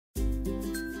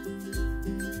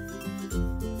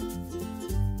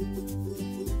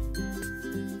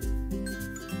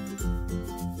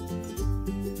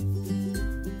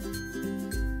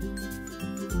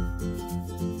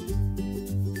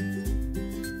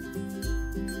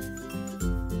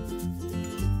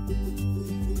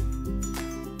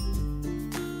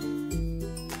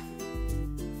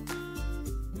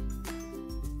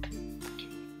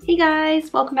Hey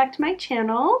guys, welcome back to my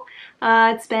channel.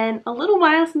 It's been a little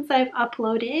while since I've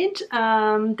uploaded.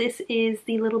 This is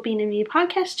the Littlebean and Me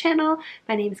podcast channel.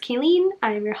 My name is Kayleen.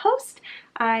 I am your host.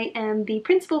 I am the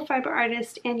principal fiber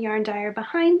artist and yarn dyer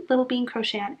behind Littlebean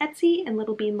Crochet on Etsy and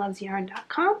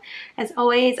littlebeanlovesyarn.com. As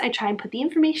always, I try and put the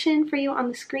information for you on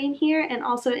the screen here and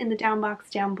also in the down box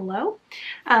down below.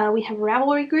 We have a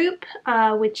Ravelry group,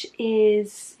 which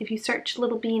is, if you search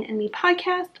Littlebean and Me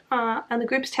podcast on the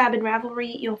groups tab in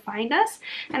Ravelry, you'll find us.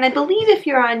 And I believe if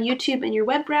you're on YouTube and your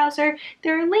web browser,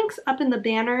 there are links up in the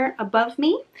banner above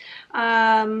me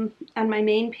on my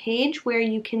main page where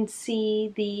you can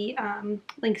see the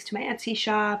links to my Etsy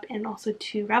shop and also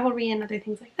to Ravelry and other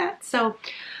things like that. So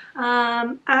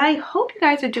I hope you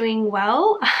guys are doing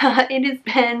well. It has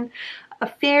been a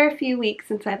fair few weeks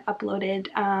since I've uploaded,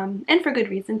 and for good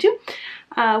reason too.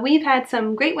 We've had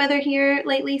some great weather here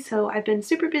lately, so I've been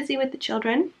super busy with the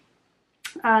children.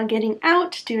 Getting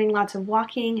out, doing lots of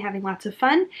walking, having lots of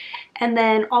fun, and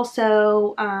then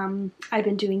also I've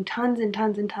been doing tons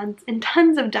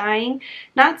of dyeing.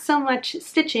 Not so much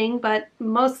stitching, but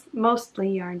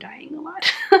mostly yarn dyeing a lot.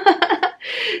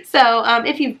 So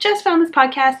if you've just found this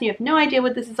podcast and you have no idea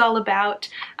what this is all about,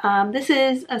 this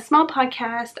is a small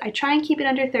podcast. I try and keep it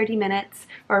under 30 minutes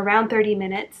or around 30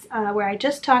 minutes where I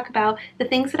just talk about the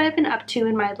things that I've been up to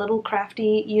in my little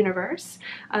crafty universe,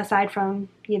 aside from,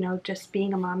 you know, just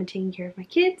being a mom and taking care of my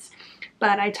kids.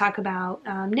 But I talk about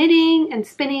knitting and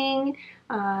spinning,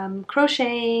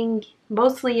 crocheting,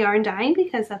 mostly yarn dyeing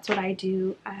because that's what I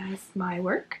do as my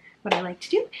work, what I like to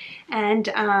do,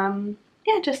 and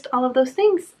yeah, just all of those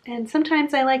things. And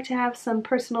sometimes I like to have some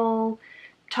personal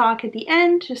talk at the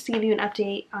end just to give you an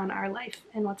update on our life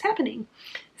and what's happening.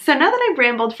 So now that I've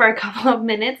rambled for a couple of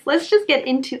minutes, let's just get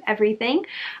into everything.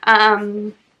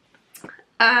 As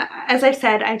I've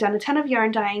said, I've done a ton of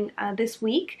yarn dyeing this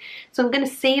week, so I'm going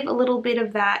to save a little bit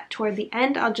of that toward the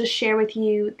end. I'll just share with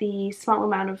you the small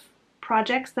amount of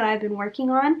projects that I've been working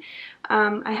on.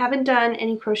 I haven't done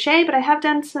any crochet, but I have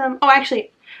done some, actually,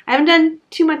 I haven't done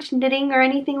too much knitting or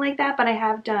anything like that, but I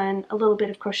have done a little bit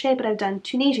of crochet, but I've done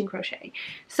Tunisian crochet.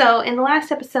 So in the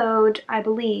last episode, I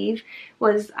believe,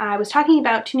 I was talking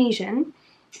about Tunisian,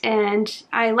 and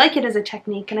I like it as a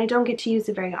technique, and I don't get to use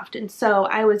it very often. So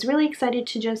I was really excited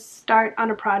to just start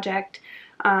on a project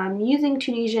using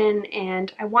Tunisian,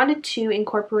 and I wanted to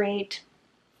incorporate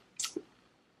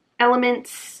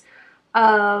elements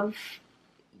of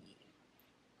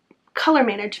color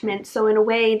management, so in a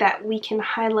way that we can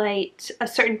highlight a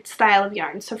certain style of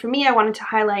yarn. So for me, I wanted to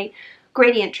highlight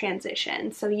gradient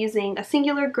transition, so using a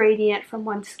singular gradient from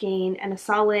one skein and a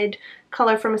solid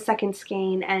color from a second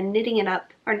skein and knitting it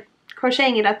up or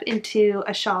crocheting it up into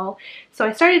a shawl. So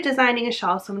I started designing a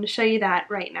shawl, so I'm going to show you that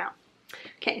right now.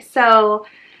 Okay, so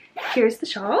here's the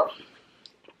shawl.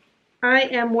 I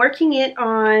am working it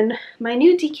on my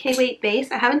new DK weight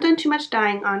base. I haven't done too much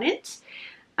dyeing on it.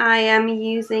 I am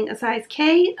using a size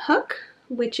K hook,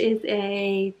 which is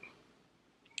a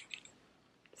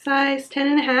size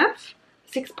 10.5,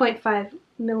 6.5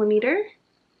 millimeter.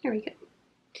 There we go.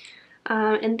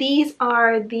 And these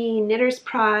are the Knitter's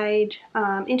Pride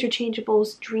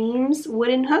Interchangeables Dreams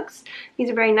wooden hooks. These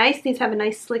are very nice. These have a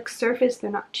nice slick surface. They're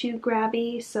not too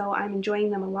grabby, so I'm enjoying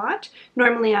them a lot.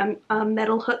 Normally I'm a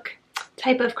metal hook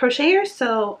type of crocheter,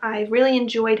 so I really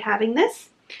enjoyed having this.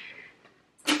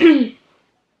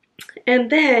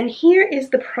 And then here is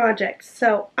the project.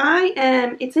 So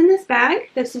it's in this bag.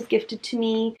 This was gifted to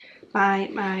me by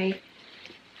my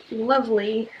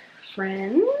lovely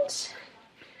friend.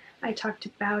 I talked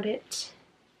about it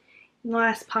in the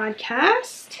last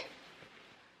podcast.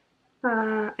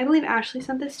 I believe Ashley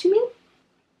sent this to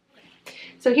me.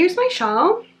 So here's my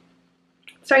shawl.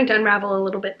 It's starting to unravel a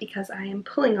little bit because I am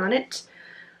pulling on it.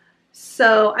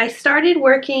 So I started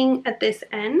working at this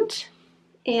end,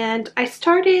 and I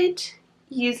started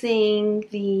using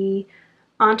the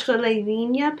Entre les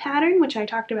Lignes pattern, which I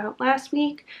talked about last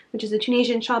week, which is a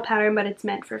Tunisian shawl pattern, but it's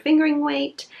meant for fingering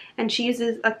weight, and she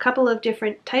uses a couple of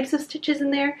different types of stitches in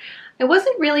there. I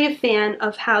wasn't really a fan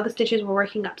of how the stitches were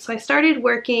working up, so I started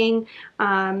working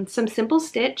some simple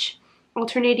stitch,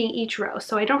 alternating each row.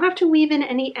 So I don't have to weave in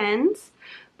any ends,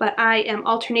 but I am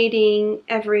alternating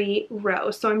every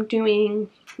row. So I'm doing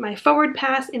my forward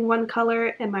pass in one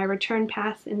color and my return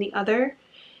pass in the other.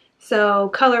 So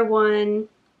color 1,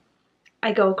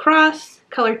 I go across,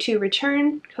 color 2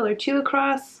 return, color 2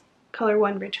 across, color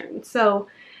 1 return. So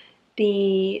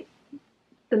the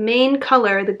main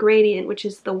color, the gradient, which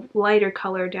is the lighter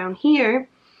color down here,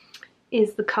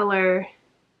 is the color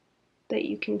that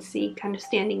you can see kind of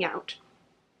standing out.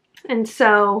 And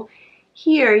so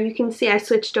here you can see I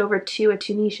switched over to a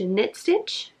Tunisian knit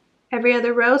stitch, every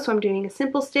other row. So I'm doing a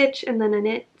simple stitch and then a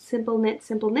knit, simple knit,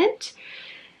 simple knit.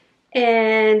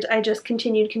 And I just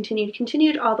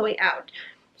continued all the way out.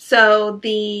 So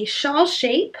the shawl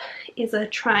shape is a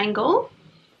triangle.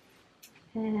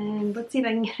 And let's see if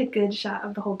I can get a good shot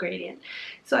of the whole gradient.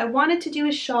 So I wanted to do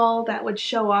a shawl that would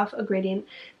show off a gradient.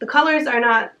 The colors are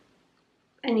not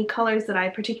any colors that I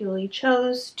particularly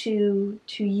chose to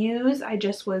use. I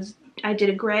did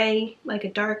a gray, like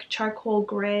a dark charcoal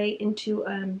gray into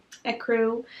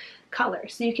ecru color.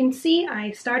 So you can see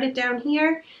I started down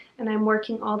here and I'm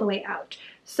working all the way out.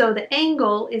 So the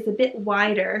angle is a bit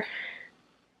wider.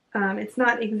 It's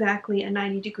not exactly a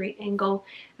 90-degree angle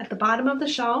at the bottom of the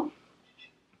shawl.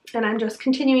 And I'm just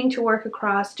continuing to work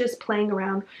across, just playing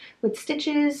around with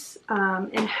stitches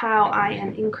and how I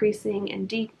am increasing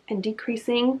and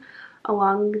decreasing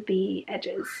along the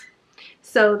edges.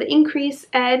 So the increase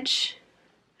edge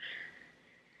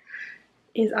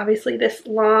is obviously this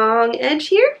long edge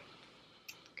here.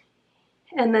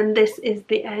 And then this is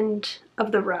the end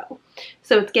of the row.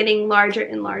 So it's getting larger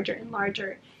and larger and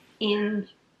larger in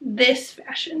this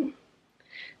fashion.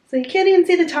 So you can't even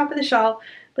see the top of the shawl,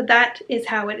 but that is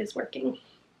how it is working.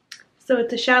 So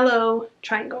it's a shallow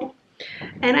triangle.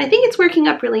 And I think it's working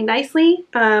up really nicely.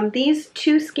 These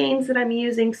two skeins that I'm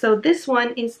using, so this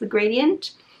one is the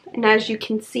gradient. And as you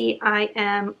can see, I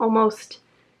am almost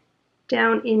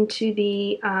down into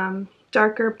the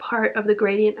darker part of the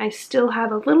gradient. I still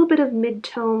have a little bit of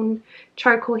mid-tone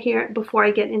charcoal here before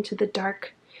I get into the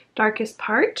darkest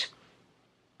part.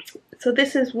 So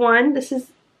this is one. This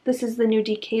is the new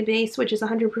DK base, which is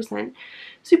 100%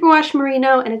 superwash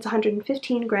merino, and it's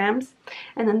 115 grams.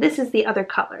 And then this is the other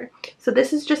color. So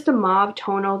this is just a mauve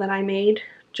tonal that I made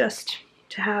just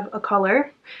to have a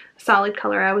color, a solid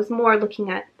color. I was more looking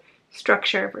at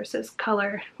structure versus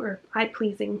color, or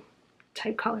eye-pleasing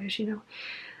type colors, you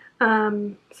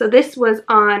know. So this was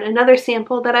on another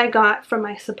sample that I got from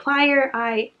my supplier.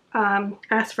 I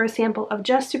asked for a sample of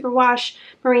just superwash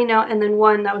merino and then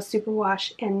one that was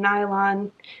superwash and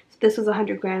nylon. So this was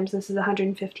 100 grams, this is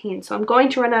 115. So I'm going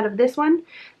to run out of this one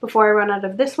before I run out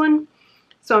of this one.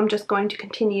 So I'm just going to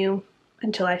continue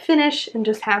until I finish and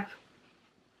just have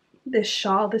this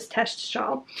shawl, this test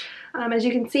shawl. As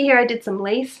you can see here, I did some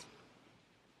lace,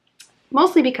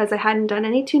 mostly because I hadn't done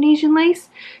any Tunisian lace.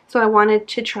 So I wanted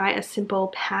to try a simple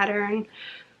pattern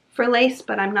for lace,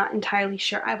 but I'm not entirely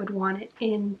sure I would want it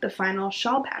in the final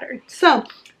shawl pattern. So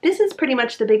this is pretty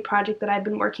much the big project that I've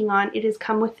been working on. It has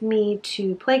come with me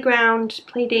to playground,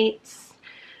 play dates,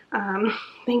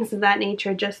 things of that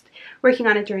nature, just working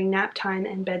on it during nap time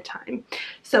and bedtime.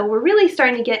 So we're really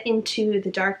starting to get into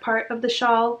the dark part of the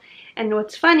shawl. And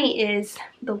what's funny is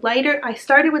the lighter, I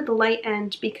started with the light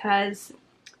end because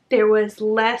there was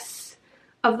less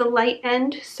of the light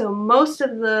end, so most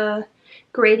of the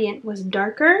gradient was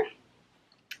darker.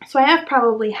 So I have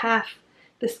probably half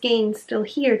the skein still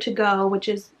here to go, which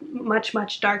is much,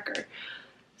 much darker.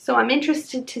 So I'm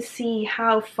interested to see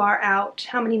how far out,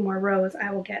 how many more rows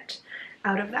I will get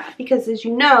out of that. Because as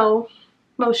you know,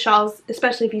 most shawls,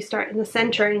 especially if you start in the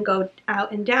center and go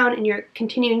out and down and you're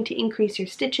continuing to increase your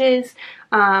stitches,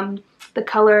 the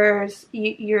colors,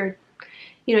 you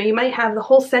might have the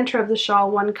whole center of the shawl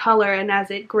one color, and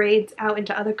as it grades out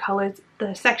into other colors,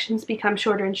 the sections become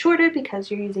shorter and shorter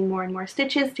because you're using more and more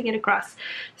stitches to get across.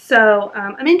 So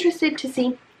I'm interested to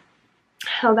see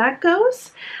how that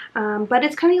goes, but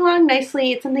it's coming along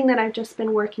nicely. It's something that I've just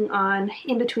been working on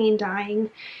in between dyeing,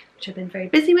 which I've been very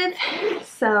busy with.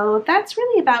 So that's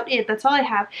really about it. That's all I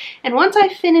have. And once I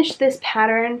finish this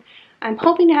pattern, I'm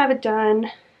hoping to have it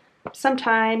done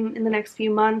sometime in the next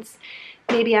few months.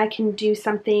 Maybe I can do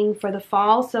something for the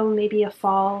fall, so maybe a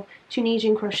fall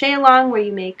Tunisian crochet along where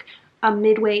you make a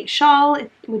mid-weight shawl.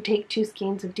 It would take 2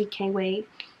 skeins of DK weight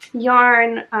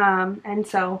yarn, and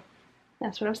so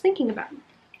that's what I was thinking about.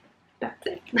 That's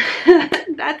it.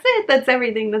 That's it. That's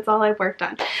everything. That's all I've worked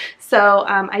on. So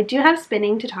I do have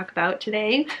spinning to talk about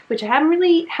today, which I haven't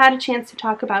really had a chance to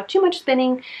talk about too much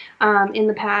spinning in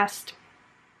the past,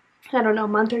 I don't know,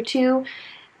 month or two.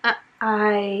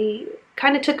 I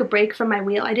kind of took a break from my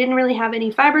wheel. I didn't really have any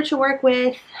fiber to work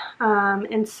with,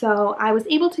 and so I was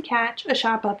able to catch a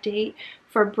shop update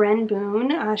for Bren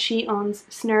Boone. She owns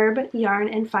Snurb Yarn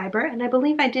and Fiber, and I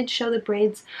believe I did show the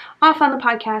braids off on the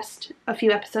podcast a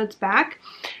few episodes back,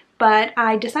 but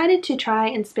I decided to try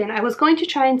and spin. I was going to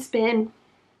try and spin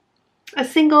a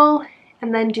single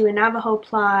and then do a Navajo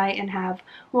ply and have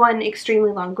one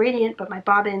extremely long gradient, but my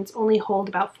bobbins only hold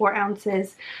about 4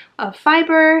 ounces of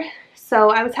fiber. So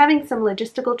I was having some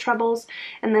logistical troubles,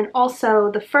 and then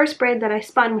also the first braid that I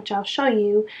spun, which I'll show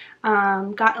you,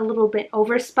 got a little bit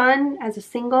overspun as a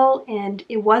single, and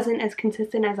it wasn't as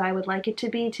consistent as I would like it to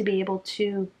be able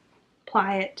to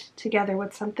ply it together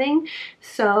with something.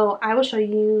 So I will show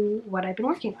you what I've been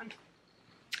working on.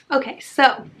 Okay,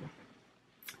 so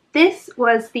this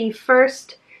was the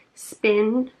first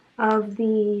spin of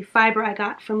the fiber I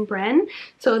got from Bren.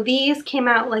 So these came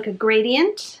out like a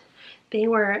gradient. They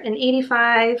were an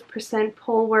 85%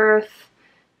 Polworth,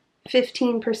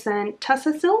 15%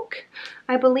 Tussa silk,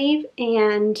 I believe,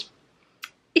 and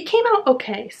it came out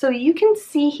okay. So you can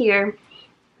see here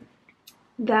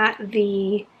that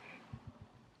the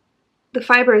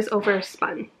fiber is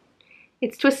overspun.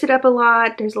 It's twisted up a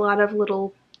lot. There's a lot of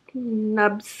little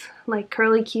nubs, like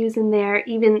curly cues in there,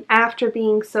 even after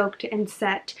being soaked and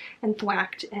set and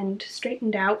thwacked and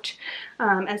straightened out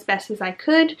as best as I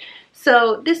could.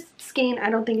 So this skein I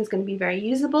don't think is going to be very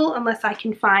usable unless I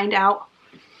can find out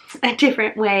a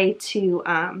different way to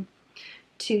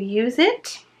use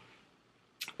it.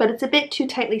 But it's a bit too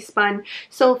tightly spun,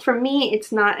 so for me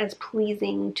it's not as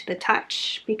pleasing to the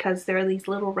touch because there are these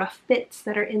little rough bits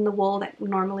that are in the wool that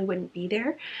normally wouldn't be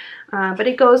there. But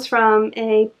it goes from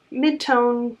a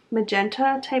mid-tone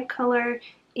magenta type color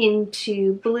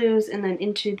into blues and then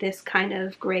into this kind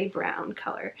of gray-brown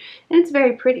color. And it's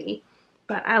very pretty,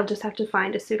 but I'll just have to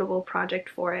find a suitable project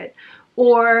for it.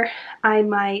 Or I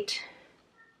might,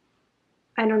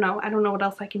 I don't know what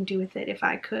else I can do with it if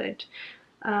I could.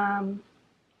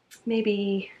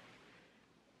 Maybe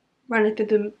run it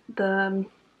through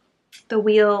the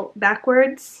wheel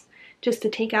backwards just to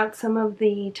take out some of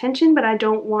the tension, but I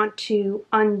don't want to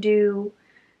undo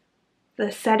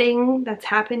the setting that's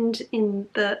happened in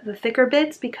the thicker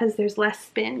bits because there's less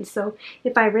spin. So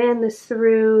if I ran this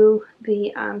through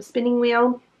the spinning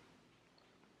wheel,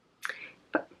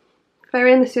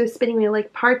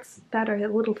 like parts that are a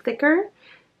little thicker,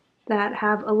 that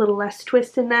have a little less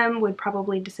twist in them, would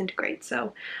probably disintegrate.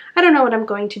 So I don't know what I'm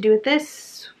going to do with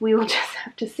this. We will just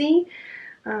have to see.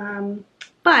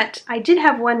 But I did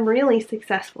have one really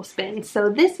successful spin. So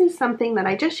this is something that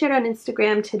I just shared on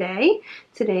Instagram today.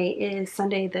 Today is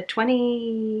Sunday the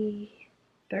 23rd?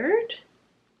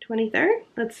 23rd?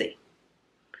 Let's see.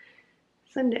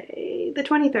 Sunday the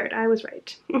 23rd. I was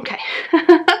right. Okay.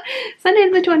 Sunday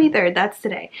the 23rd. That's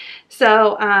today.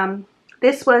 So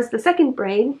this was the second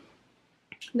braid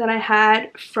that I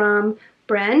had from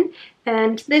Bren,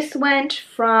 and this went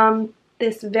from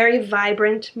this very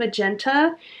vibrant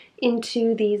magenta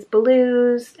into these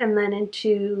blues, and then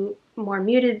into more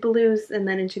muted blues, and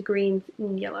then into greens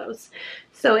and yellows.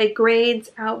 So it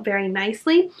grades out very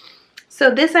nicely. So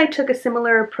this, I took a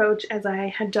similar approach as I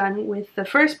had done with the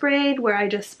first braid, where I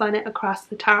just spun it across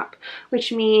the top,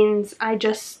 which means I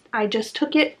just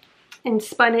took it and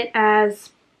spun it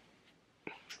as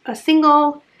a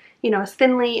single, as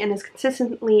thinly and as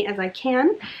consistently as I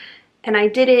can, and I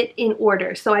did it in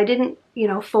order. So I didn't,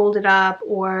 fold it up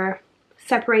or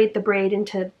separate the braid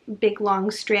into big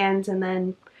long strands and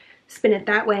then spin it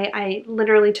that way. I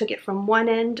literally took it from one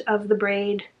end of the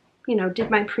braid, did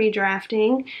my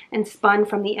pre-drafting and spun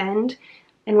from the end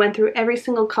and went through every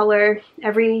single color,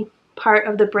 every part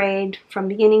of the braid from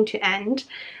beginning to end.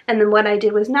 And then what I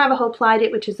did was Navajo plied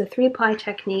it, which is a 3-ply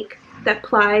technique that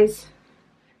plies.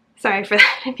 Sorry for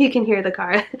that if you can hear the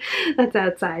car. That's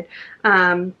outside.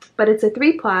 But it's a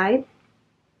 3-ply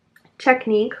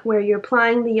technique where you're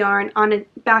plying the yarn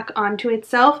back onto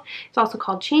itself. It's also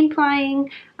called chain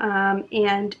plying,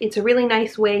 and it's a really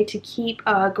nice way to keep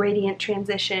a gradient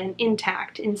transition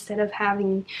intact instead of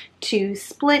having to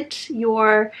split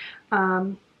your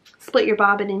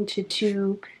bobbin into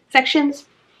 2 sections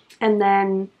and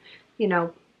then,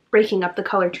 breaking up the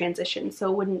color transition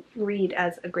so it wouldn't read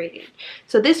as a gradient.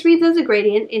 So this reads as a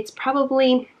gradient. It's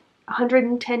probably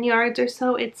 110 yards or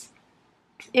so. It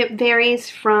varies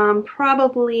from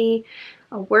probably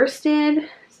a worsted,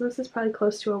 so this is probably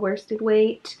close to a worsted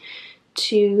weight,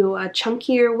 to a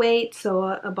chunkier weight, so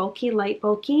a bulky, light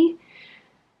bulky.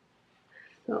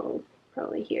 So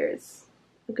probably here is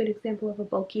a good example of a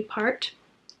bulky part.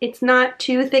 It's not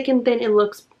too thick and thin. It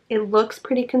looks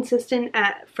pretty consistent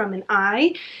from an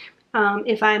eye.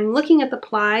 If I'm looking at the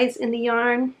plies in the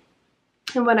yarn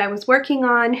and what I was working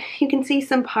on, you can see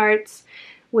some parts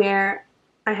where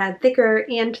I had thicker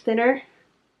and thinner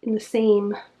in the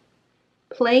same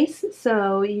place.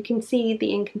 So you can see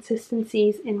the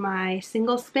inconsistencies in my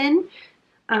single spin,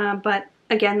 but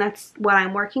again, that's what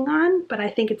I'm working on, but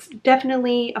I think it's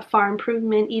definitely a far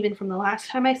improvement even from the last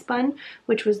time I spun,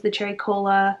 which was the Cherry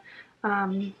Cola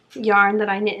yarn that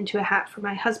I knit into a hat for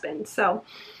my husband. So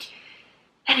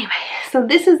anyway, so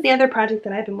this is the other project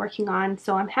that I've been working on,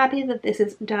 so I'm happy that this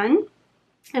is done.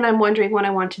 And I'm wondering what I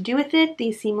want to do with it.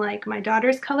 These seem like my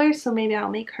daughter's colors, so maybe I'll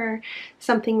make her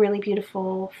something really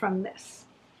beautiful from this.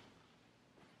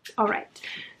 All right.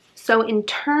 So in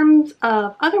terms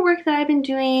of other work that I've been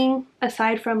doing,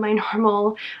 aside from my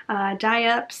normal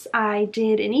dye-ups, I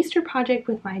did an Easter project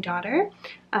with my daughter.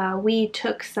 We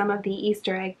took some of the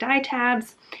Easter egg dye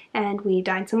tabs and we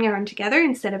dyed some yarn together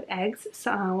instead of eggs.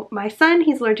 So my son,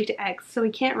 he's allergic to eggs, so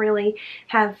we can't really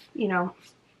have, you know,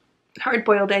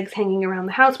 hard-boiled eggs hanging around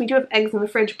the house. We do have eggs in the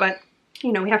fridge, but,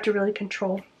 you know, we have to really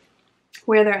control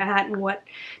where they're at and what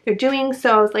they're doing.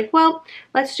 So I was like, well,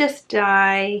 let's just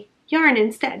dye yarn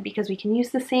instead, because we can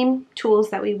use the same tools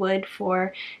that we would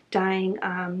for dyeing,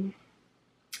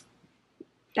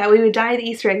 that we would dye the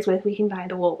Easter eggs with, we can dye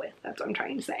the wool with. That's what I'm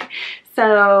trying to say.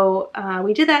 So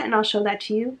we did that, and I'll show that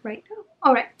to you right now.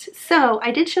 Alright, so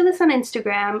I did show this on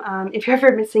Instagram. If you're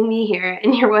ever missing me here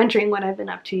and you're wondering what I've been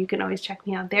up to, you can always check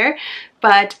me out there.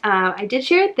 But I did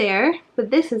share it there,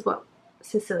 but this is what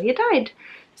Cecilia dyed.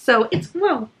 So it's,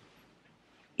 well,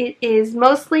 it is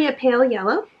mostly a pale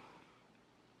yellow,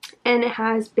 and it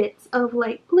has bits of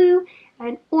light blue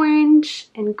and orange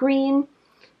and green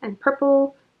and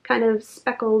purple kind of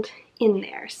speckled in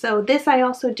there. So this I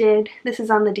also did, this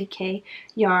is on the DK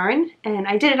yarn, and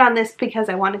I did it on this because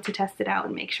I wanted to test it out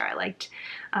and make sure I liked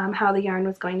how the yarn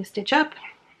was going to stitch up.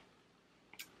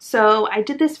 So I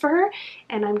did this for her,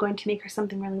 and I'm going to make her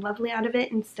something really lovely out of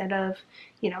it instead of,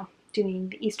 you know, doing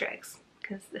the Easter eggs,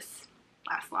 because this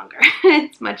lasts longer.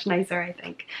 It's much nicer, I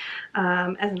think,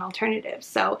 as an alternative.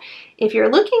 So if you're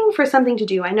looking for something to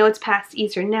do, I know it's past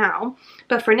Easter now,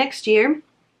 but for next year,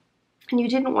 and you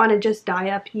didn't want to just dye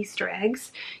up Easter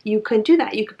eggs, you could do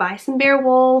that. You could buy some bare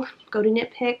wool, go to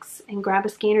Knit Picks, and grab a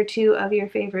skein or two of your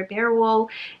favorite bare wool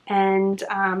and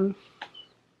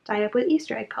dye up with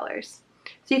Easter egg colors.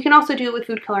 So you can also do it with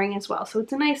food coloring as well. So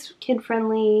it's a nice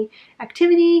kid-friendly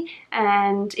activity,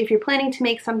 and if you're planning to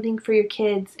make something for your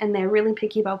kids and they're really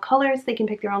picky about colors, they can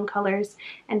pick their own colors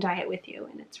and dye it with you,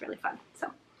 and it's really fun.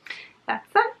 So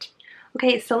that's that.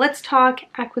 Okay, so let's talk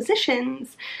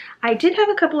acquisitions. I did have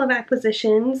a couple of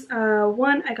acquisitions.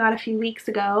 One I got a few weeks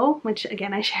ago, which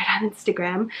again I shared on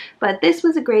Instagram, but this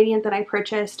was a gradient that I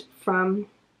purchased from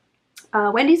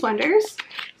Wendy's Wonders.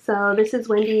 So this is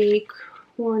Wendy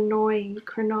Cournoyer,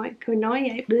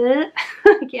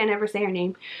 I can't ever say her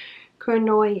name,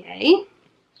 Cournoyer.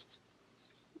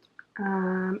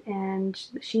 And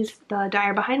she's the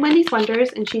dyer behind Wendy's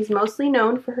Wonders, and she's mostly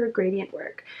known for her gradient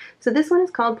work. So this one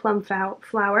is called Plum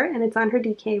Flower, and it's on her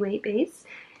DK weight base,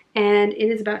 and it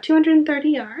is about 230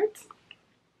 yards,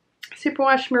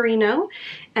 superwash merino.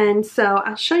 And so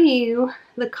I'll show you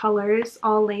the colors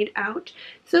all laid out.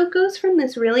 So it goes from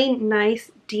this really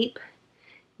nice deep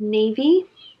navy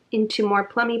into more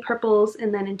plummy purples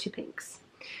and then into pinks.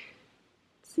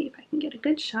 Let's see if I can get a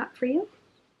good shot for you.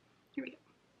 Here we go.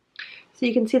 So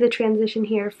you can see the transition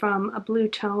here from a blue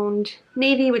toned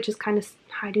navy, which is kind of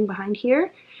hiding behind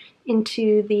here,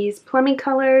 into these plummy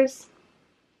colors,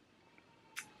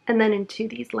 and then into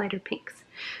these lighter pinks.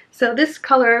 So this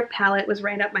color palette was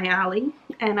right up my alley,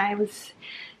 and I was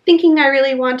thinking I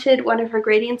really wanted one of her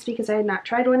gradients because I had not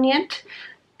tried one yet.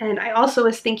 And I also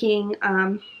was thinking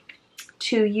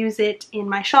to use it in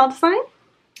my shawl design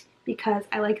because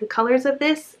I like the colors of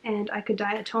this, and I could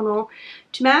dye a tonal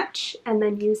to match and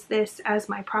then use this as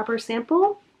my proper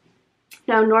sample.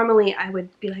 Now normally I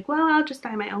would be like, well, I'll just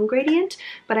dye my own gradient,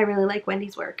 but I really like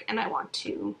Wendy's work and I want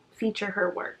to feature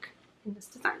her work in this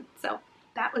design. So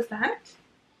that was that.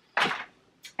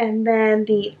 And then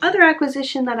the other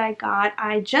acquisition that I got,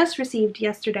 I just received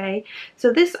yesterday.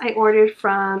 So this I ordered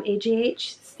from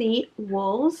AJHC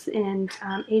Wools, and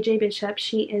AJ Bishop,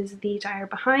 she is the dyer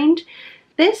behind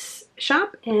this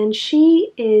shop, and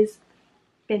she is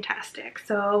fantastic.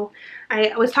 So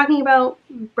I was talking about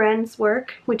Bren's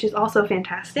work, which is also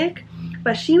fantastic,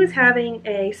 but she was having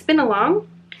a spin along,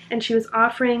 and she was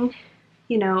offering,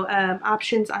 you know,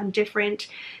 options on different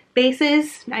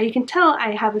bases. Now you can tell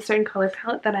I have a certain color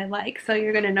palette that I like, so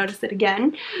you're going to notice it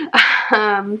again.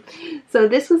 So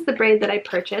this was the braid that I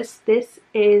purchased. This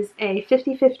is a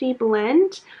 50-50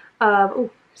 blend of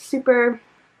super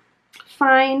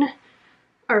fine,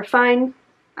 or fine,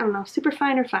 I don't know, super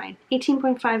fine or fine,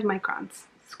 18.5 microns.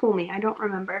 School me, I don't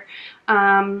remember.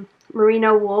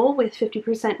 Merino wool with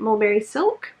 50% mulberry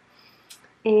silk,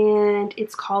 and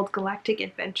it's called Galactic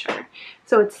Adventure.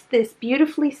 So it's this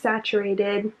beautifully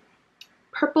saturated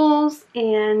purples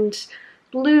and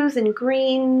blues and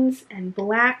greens and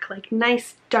black, like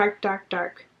nice dark, dark,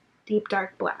 dark, deep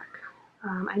dark black.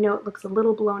 I know it looks a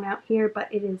little blown out here, but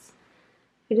it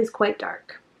is quite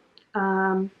dark.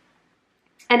 And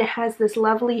it has this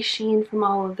lovely sheen from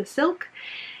all of the silk.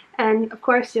 And of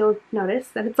course you'll notice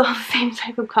that it's all the same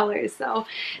type of colors. So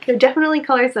they're definitely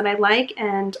colors that I like,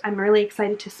 and I'm really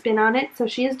excited to spin on it. So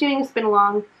she is doing a spin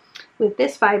along with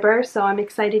this fiber, so I'm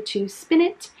excited to spin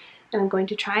it. And I'm going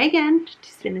to try again to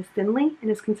spin as thinly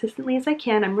and as consistently as I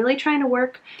can. I'm really trying to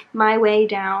work my way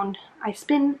down. I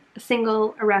spin a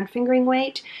single around fingering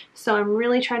weight, so I'm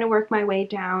really trying to work my way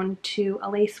down to a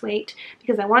lace weight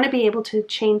because I want to be able to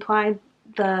chain ply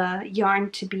the yarn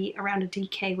to be around a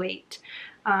DK weight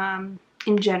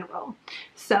in general.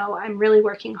 So I'm really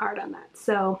working hard on that.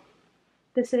 So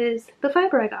this is the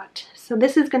fiber I got. So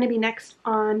this is going to be next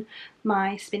on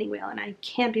my spinning wheel, and I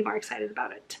can't be more excited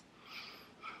about it.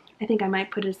 I think I might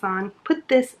put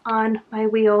this on my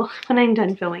wheel when I'm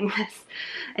done filming this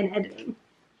and editing.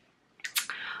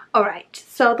 Alright,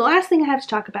 so the last thing I have to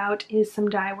talk about is some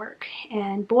dye work.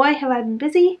 And boy, have I been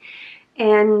busy,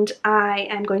 and I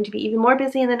am going to be even more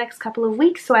busy in the next couple of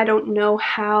weeks, so I don't know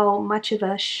how much of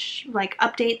a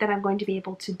update that I'm going to be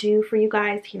able to do for you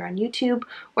guys here on YouTube,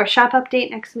 or a shop update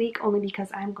next week, only because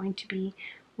I'm going to be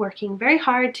working very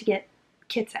hard to get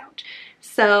kits out.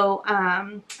 So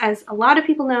as a lot of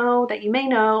people know that you may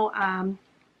know,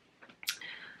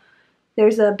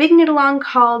 there's a big knit along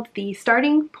called the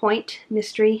Starting Point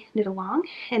Mystery Knit Along,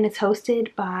 and it's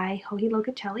hosted by Joji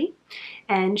Locatelli,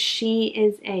 and she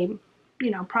is a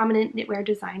prominent knitwear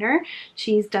designer.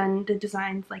 She's done the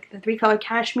designs like the 3-color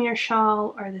cashmere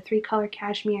shawl or the 3-color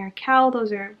cashmere cowl.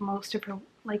 Those are most of her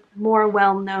more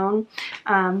well-known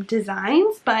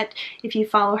designs, but if you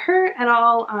follow her at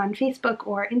all on Facebook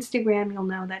or Instagram, you'll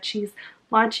know that she's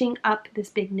launching up this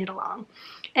big knit along,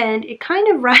 and it kind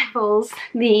of rivals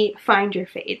the Find Your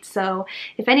Fade. So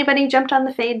if anybody jumped on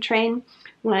the fade train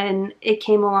when it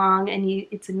came along, and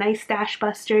it's a nice stash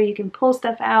buster, you can pull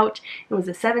stuff out. It was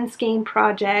a 7 skein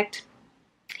project,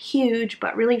 huge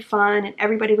but really fun, and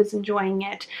everybody was enjoying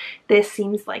it. This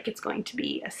seems like it's going to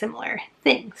be a similar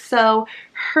thing. So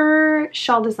her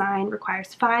shawl design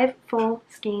requires 5 full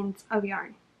skeins of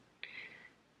yarn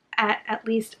at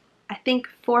least, I think,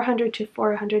 400 to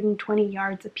 420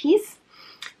 yards a piece.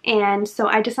 And so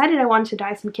I decided I wanted to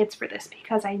dye some kits for this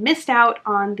because I missed out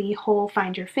on the whole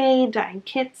Find Your Fade, dyeing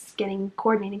kits,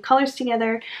 coordinating colors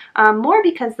together, more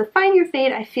because the Find Your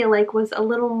Fade I feel like was a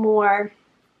little more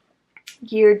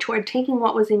geared toward taking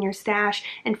what was in your stash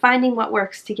and finding what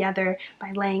works together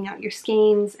by laying out your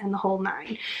skeins and the whole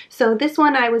 9. So this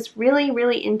one I was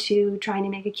really into trying to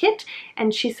make a kit,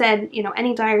 and she said,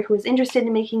 any dyer who is interested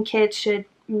in making kits should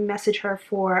message her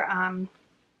for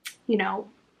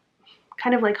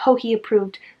kind of like Joji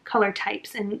approved color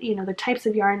types and the types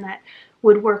of yarn that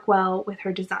would work well with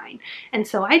her design. And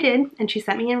so I did, and she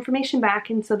sent me information back,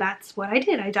 and so that's what I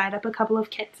did. I dyed up a couple of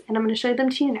kits, and I'm going to show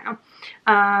them to you now.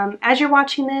 As you're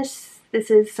watching this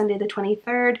is Sunday the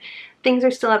 23rd. Things are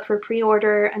still up for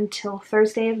pre-order until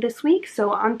Thursday of this week.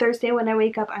 So on Thursday when I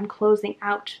wake up, I'm closing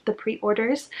out the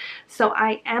pre-orders. So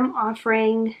I am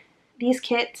offering these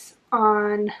kits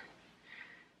on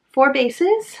 4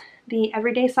 bases: the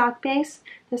Everyday Sock Base,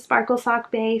 the Sparkle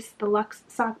Sock Base, the Luxe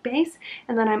Sock Base,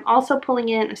 and then I'm also pulling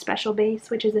in a special base,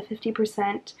 which is a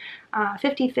 50%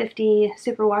 50/50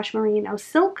 superwash merino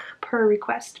silk per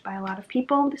request by a lot of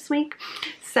people this week.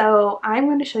 So I'm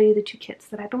going to show you the 2 kits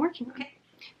that I've been working on. Okay.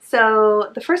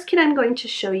 So the first kit I'm going to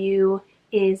show you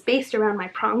is based around my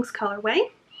prongs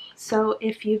colorway. So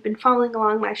if you've been following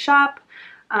along my shop,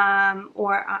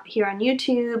 or here on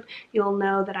YouTube, you'll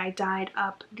know that I dyed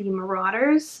up the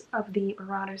Marauders of the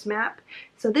Marauders map.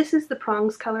 So this is the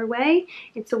prongs colorway.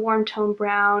 It's a warm tone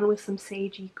brown with some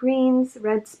sagey greens,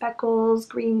 red speckles,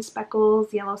 green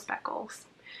speckles, yellow speckles,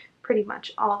 pretty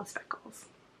much all the speckles.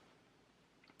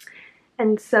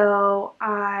 And so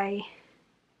I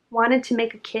wanted to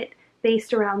make a kit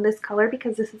based around this color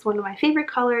because this is one of my favorite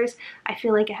colors. I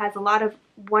feel like it has a lot of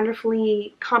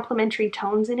wonderfully complementary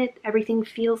tones in it. Everything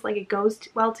feels like it goes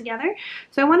well together.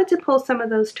 So I wanted to pull some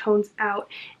of those tones out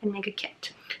and make a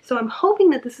kit. So I'm hoping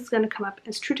that this is going to come up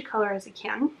as true to color as it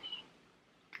can.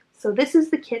 So this is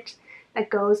the kit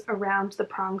that goes around the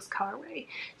prongs colorway.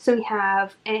 So we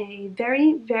have a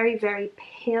very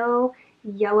pale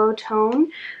yellow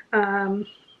tone.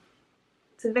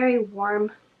 It's a very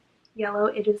warm yellow.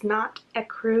 It is not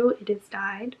ecru, it is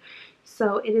dyed.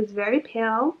 So it is very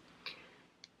pale.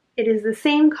 It is the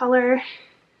same color.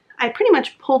 I pretty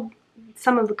much pulled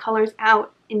some of the colors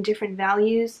out in different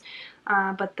values,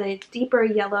 but the deeper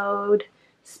yellowed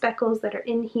speckles that are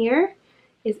in here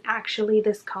is actually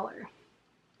this color.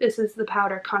 This is the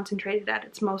powder concentrated at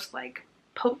its most like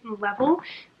potent level,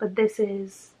 but this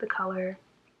is the color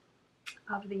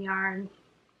of the yarn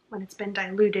when it's been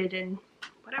diluted and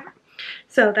whatever.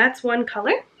 So that's one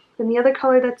color. And the other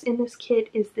color that's in this kit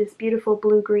is this beautiful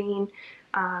blue-green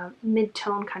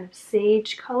mid-tone kind of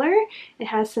sage color. It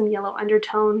has some yellow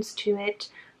undertones to it.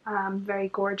 Very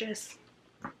gorgeous.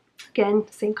 Again,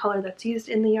 same color that's used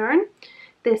in the yarn.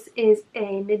 This is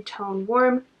a mid-tone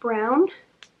warm brown.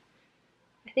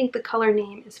 I think the color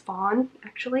name is Fawn,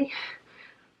 actually.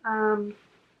 But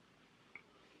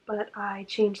I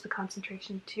changed the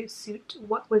concentration to suit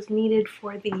what was needed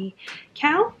for the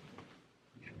mKAL.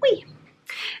 Whee!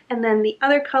 And then the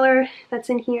other color that's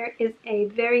in here is a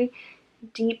very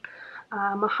deep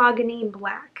mahogany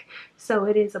black. So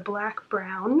it is a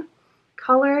black-brown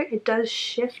color. It does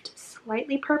shift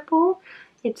slightly purple.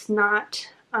 It's not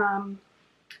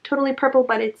totally purple,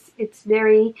 but it's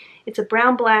a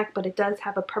brown-black, but it does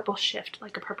have a purple shift,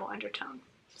 like a purple undertone.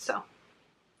 So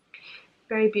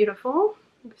very beautiful.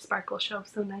 The sparkles show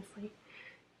so nicely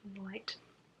in the light.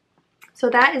 So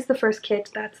that is the first kit.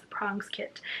 That's the prongs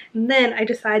kit. And then I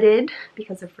decided,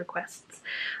 because of requests,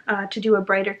 to do a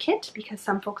brighter kit because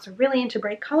some folks are really into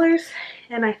bright colors,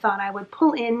 and I thought I would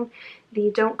pull in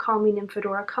the Don't Call Me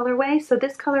Nymphadora colorway. So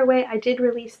this colorway I did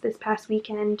release this past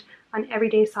weekend on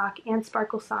Everyday Sock and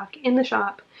Sparkle Sock in the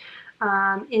shop.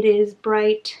 It is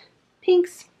bright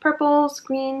pinks, purples,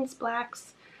 greens,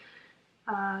 blacks,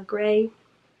 gray,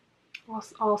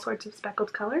 all sorts of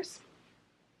speckled colors.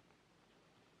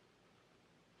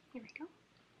 Here we go.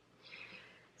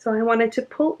 So I wanted to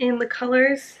pull in the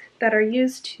colors that are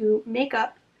used to make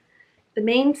up the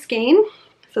main skein.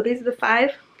 So these are the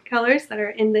 5 colors that are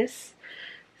in this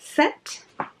set.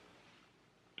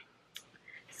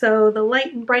 So the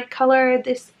light and bright color,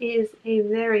 this is a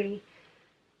very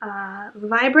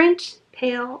vibrant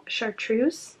pale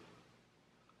chartreuse.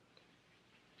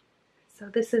 So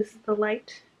this is the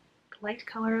light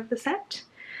color of the set.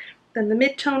 Then the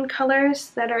mid-tone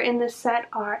colors that are in this set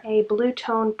are a blue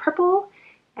tone purple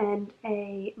and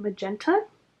a magenta.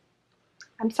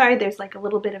 I'm sorry there's like a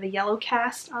little bit of a yellow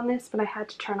cast on this, but I had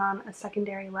to turn on a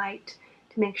secondary light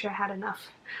to make sure I had enough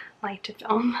light to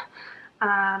film.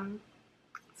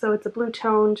 So it's a blue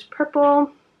toned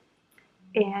purple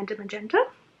and a magenta.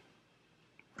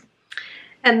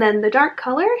 And then the dark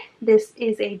color, this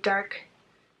is a dark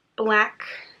black.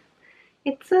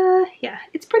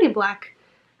 It's pretty black,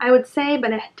 I would say,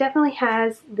 but it definitely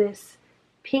has this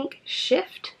pink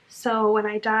shift. So when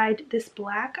I dyed this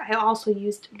black, I also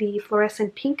used the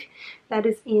fluorescent pink that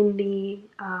is in the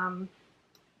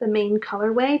main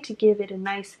colorway to give it a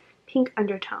nice pink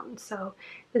undertone. So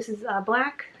this is a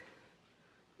black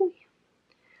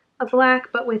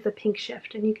but with a pink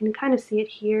shift, and you can kind of see it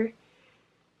here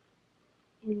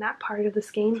in that part of the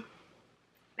skein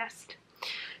best.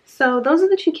 So those are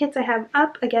the 2 kits I have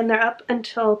up. Again, they're up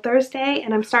until Thursday,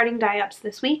 and I'm starting dye-ups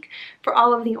this week for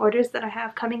all of the orders that I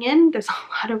have coming in. There's a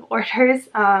lot of orders.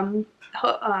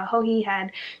 Hohi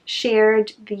had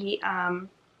shared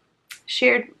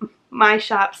my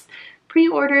shop's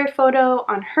pre-order photo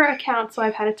on her account, so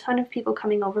I've had a ton of people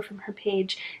coming over from her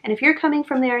page. And if you're coming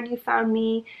from there and you found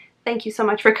me, thank you so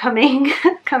much for coming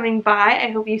by. I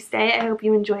hope you stay. I hope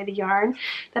you enjoy the yarn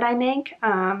that I make,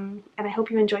 and I hope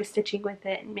you enjoy stitching with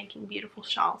it and making beautiful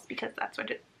shawls, because that's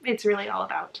what it's really all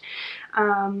about.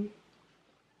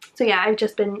 So yeah, I've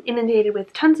just been inundated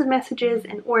with tons of messages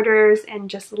and orders, and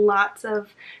just lots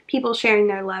of people sharing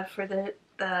their love for the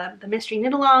mystery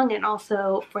knit along, and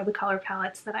also for the color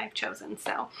palettes that I've chosen.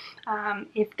 So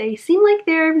if they seem like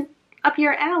they're up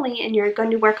your alley and you're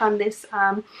going to work on this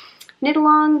knit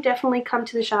along, definitely come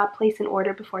to the shop, place an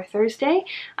order before Thursday.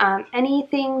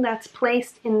 Anything that's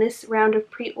placed in this round of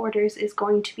pre-orders is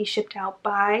going to be shipped out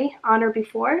on or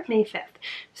before May 5th.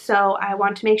 So I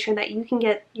want to make sure that you can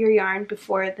get your yarn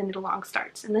before the knit along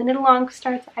starts. And the knit along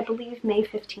starts, I believe, May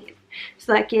 15th.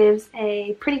 So that gives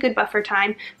a pretty good buffer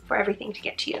time for everything to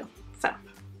get to you. So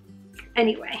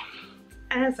anyway,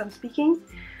 as I'm speaking,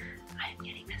 I'm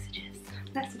getting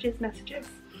messages.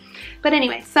 But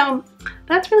anyway, so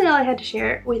that's really all I had to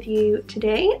share with you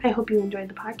today. I hope you enjoyed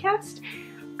the podcast.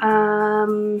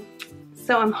 So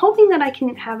So I'm hoping that I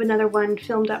can have another one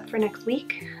filmed up for next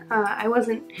week. I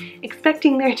wasn't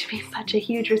expecting there to be such a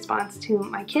huge response to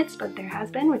my kits, but there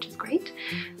has been, which is great.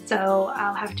 So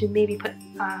I'll have to maybe put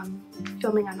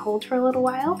filming on hold for a little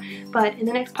while. But in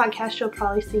the next podcast, you'll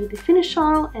probably see the finished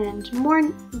shawl and more,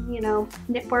 you know,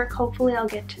 knit work. Hopefully I'll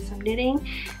get to some knitting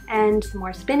and some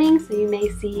more spinning. So you may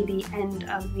see the end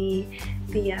of the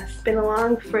spin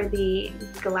along for the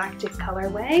galactic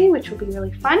colorway, which will be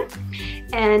really fun.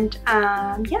 And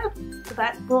yeah, so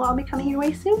that will all be coming your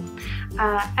way soon.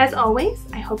 As always,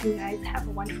 I hope you guys have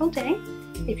a wonderful day.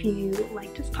 If you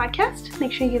like this podcast,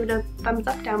 make sure you give it a thumbs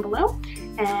up down below.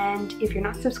 And if you're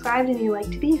not subscribed and you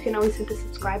like to be, you can always hit the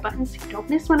subscribe button so you don't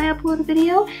miss when I upload a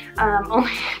video.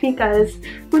 Only because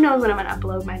who knows when I'm going to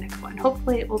upload my next one.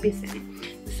 Hopefully it will be soon.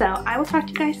 So I will talk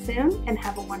to you guys soon and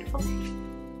have a wonderful day.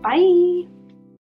 Bye!